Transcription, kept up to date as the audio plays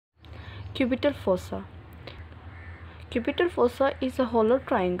Cubitl fossa. Cubitl fossa is a hollow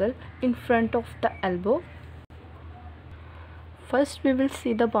triangle in front of the elbow. First, we will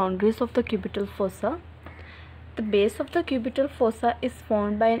see the boundaries of the cubitl fossa. The base of the cubitl fossa is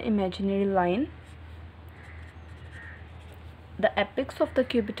formed by an imaginary line. The apex of the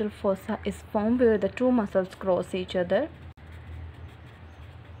cubitl fossa is formed where the two muscles cross each other.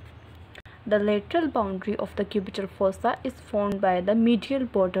 The lateral boundary of the cubitl fossa is formed by the medial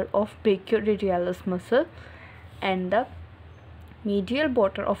border of brachioradialis muscle, and the medial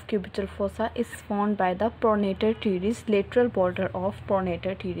border of cubitl fossa is formed by the pronator teres lateral border of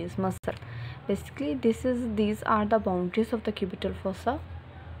pronator teres muscle. Basically, these are the boundaries of the cubitl fossa.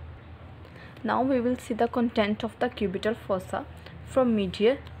 Now we will see the content of the cubitl fossa from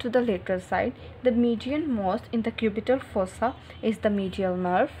medial to the lateral side. The medianmost in the cubitl fossa is the medial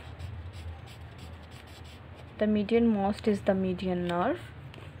nerve. The medianmost is the median nerve.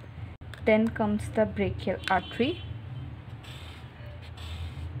 Then comes the brachial artery.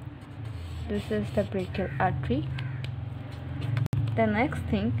 This is the brachial artery. The next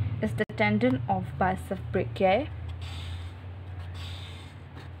thing is the tendon of bicep brachii.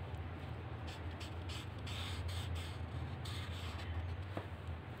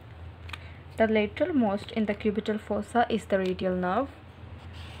 The lateralmost in the cubitl fossa is the radial nerve.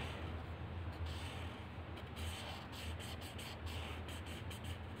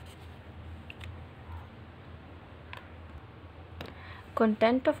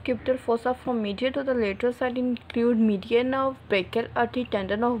 Content of cubitl fossa from medial to the lateral side include median nerve, brachial artery,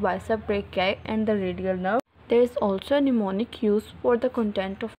 tendon of bicep brachii, and the radial nerve. There is also a mnemonic used for the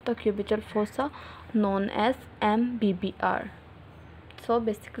content of the cubitl fossa known as MBBR. So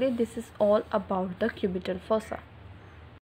basically, this is all about the cubitl fossa.